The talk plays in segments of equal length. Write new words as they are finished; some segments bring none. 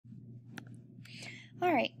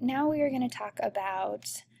All right, now we are going to talk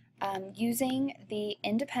about using the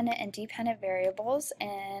independent and dependent variables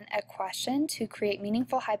in a question to create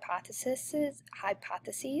meaningful hypotheses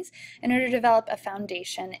in order to develop a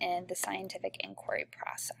foundation in the scientific inquiry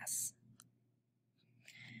process.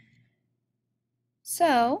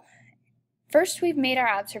 So, first we've made our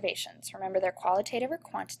observations. Remember, they're qualitative or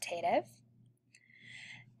quantitative.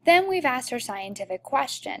 Then we've asked our scientific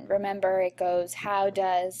question. Remember, it goes, how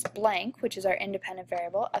does blank, which is our independent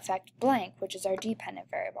variable, affect blank, which is our dependent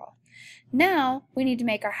variable? Now we need to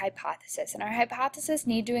make our hypothesis, and our hypothesis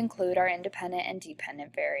need to include our independent and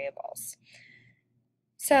dependent variables.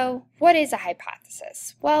 So what is a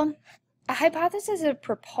hypothesis? Well, a hypothesis is a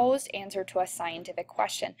proposed answer to a scientific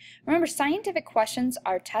question. Remember, scientific questions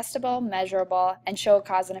are testable, measurable, and show a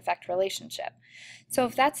cause and effect relationship. So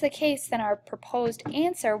if that's the case, then our proposed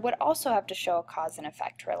answer would also have to show a cause and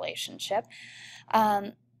effect relationship.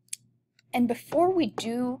 And before we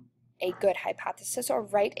do a good hypothesis or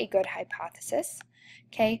write a good hypothesis,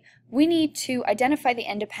 okay, we need to identify the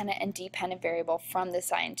independent and dependent variable from the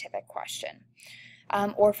scientific question.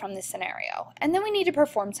 Or from the scenario. And then we need to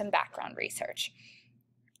perform some background research.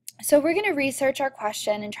 So we're going to research our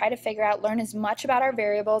question and try to figure out, learn as much about our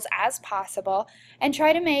variables as possible, and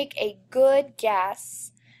try to make a good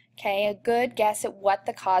guess, okay, a good guess at what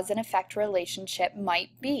the cause and effect relationship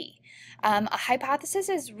might be. A hypothesis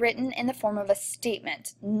is written in the form of a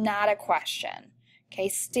statement, not a question. Okay,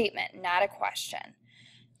 statement, not a question.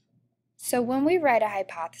 So when we write a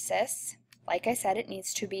hypothesis, like I said, it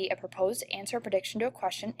needs to be a proposed answer or prediction to a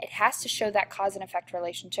question. It has to show that cause and effect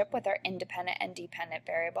relationship with our independent and dependent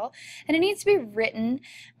variable. And it needs to be written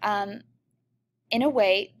in a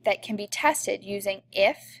way that can be tested using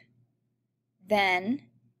if, then,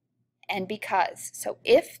 and because. So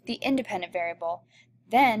if the independent variable,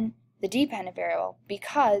 then the dependent variable,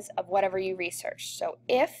 because of whatever you researched. So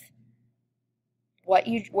if what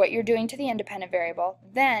you're doing to the independent variable,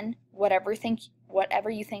 then whatever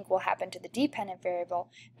you think will happen to the dependent variable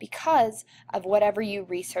because of whatever you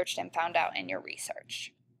researched and found out in your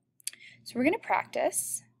research. So we're going to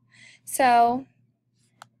practice. So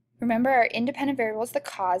remember, our independent variable is the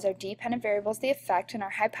cause, our dependent variable is the effect, and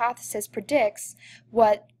our hypothesis predicts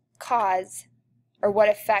what cause or what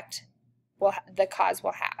effect the cause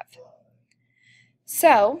will have.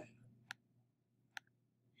 So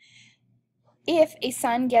if a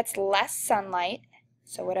sun gets less sunlight,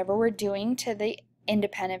 so whatever we're doing to the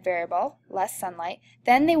independent variable, less sunlight,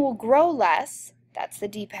 then they will grow less, that's the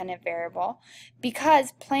dependent variable,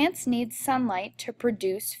 because plants need sunlight to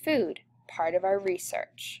produce food, part of our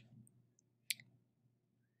research.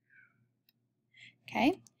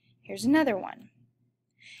 Okay, here's another one.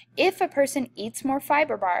 If a person eats more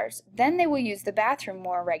fiber bars, then they will use the bathroom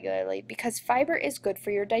more regularly because fiber is good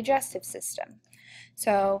for your digestive system.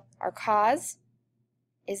 So our cause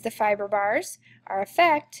is the fiber bars, our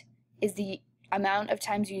effect is the amount of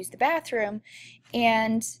times you use the bathroom,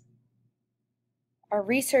 and our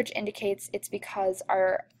research indicates it's because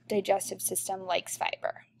our digestive system likes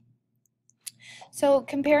fiber. So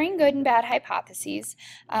comparing good and bad hypotheses,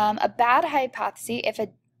 a bad hypothesis, if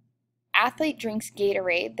an athlete drinks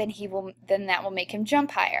Gatorade, then that will make him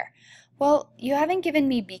jump higher. Well, you haven't given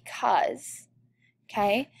me because,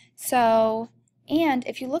 okay? So, and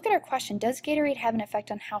if you look at our question, does Gatorade have an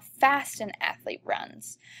effect on how fast an athlete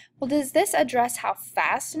runs? Well, does this address how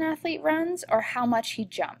fast an athlete runs or how much he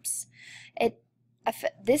jumps?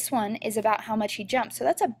 This one is about how much he jumps, so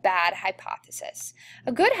that's a bad hypothesis.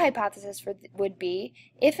 A good hypothesis would be,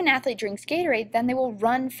 if an athlete drinks Gatorade, then they will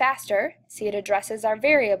run faster. See, it addresses our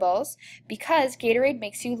variables because Gatorade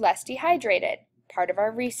makes you less dehydrated, part of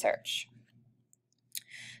our research.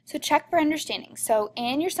 So check for understanding. So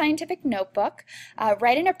in your scientific notebook,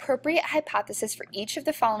 write an appropriate hypothesis for each of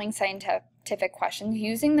the following scientific questions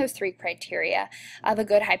using those 3 criteria of a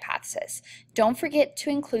good hypothesis. Don't forget to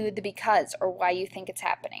include the because or why you think it's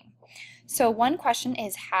happening. So one question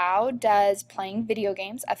is, how does playing video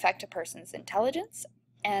games affect a person's intelligence?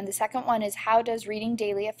 And the second one is, how does reading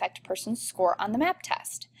daily affect a person's score on the MAP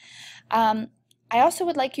test? I also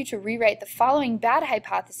would like you to rewrite the following bad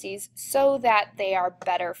hypotheses so that they are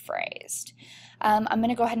better phrased. I'm going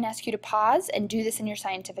to go ahead and ask you to pause and do this in your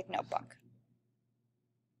scientific notebook.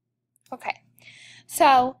 Okay,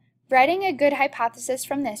 so writing a good hypothesis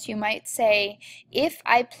from this, you might say, if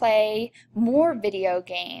I play more video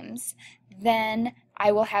games, then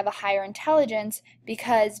I will have a higher intelligence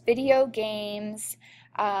because video games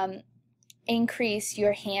increase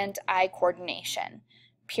your hand-eye coordination,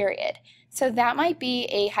 period. So that might be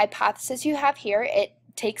a hypothesis you have here.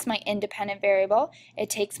 takes my independent variable, it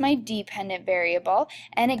takes my dependent variable,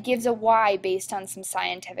 and it gives a y based on some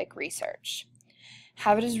scientific research.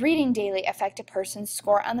 How does reading daily affect a person's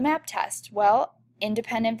score on the MAP test? Well,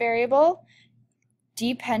 independent variable,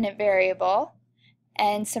 dependent variable,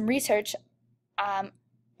 and some research.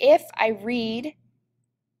 If I read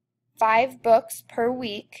 5 books per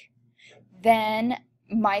week, then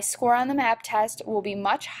my score on the MAP test will be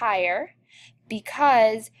much higher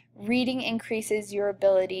because reading increases your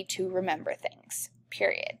ability to remember things,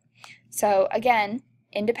 period. So again,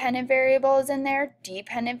 independent variable is in there,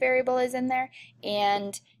 dependent variable is in there,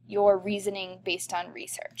 and your reasoning based on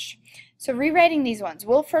research. So rewriting these ones,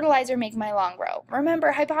 will fertilizer make my lawn grow?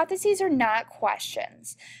 Remember, hypotheses are not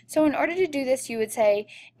questions. So in order to do this, you would say,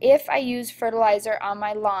 if I use fertilizer on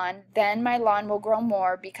my lawn, then my lawn will grow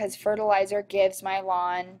more because fertilizer gives my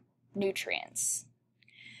lawn nutrients.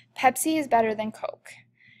 Pepsi is better than Coke.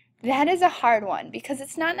 That is a hard one because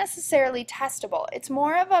it's not necessarily testable. It's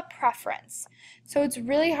more of a preference. So it's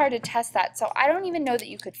really hard to test that. So I don't even know that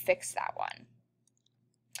you could fix that one.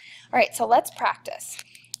 All right, so let's practice.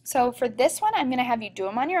 So for this one, I'm going to have you do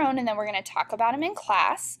them on your own, and then we're going to talk about them in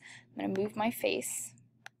class. I'm going to move my face.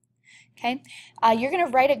 Okay, you're going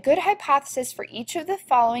to write a good hypothesis for each of the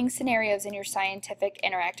following scenarios in your scientific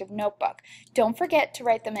interactive notebook. Don't forget to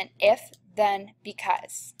write them in if, then,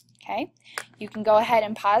 because. Okay, you can go ahead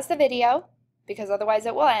and pause the video because otherwise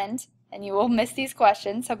it will end and you will miss these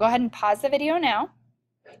questions. So go ahead and pause the video now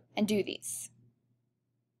and do these.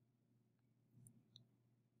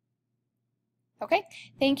 Okay,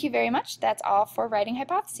 thank you very much. That's all for writing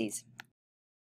hypotheses.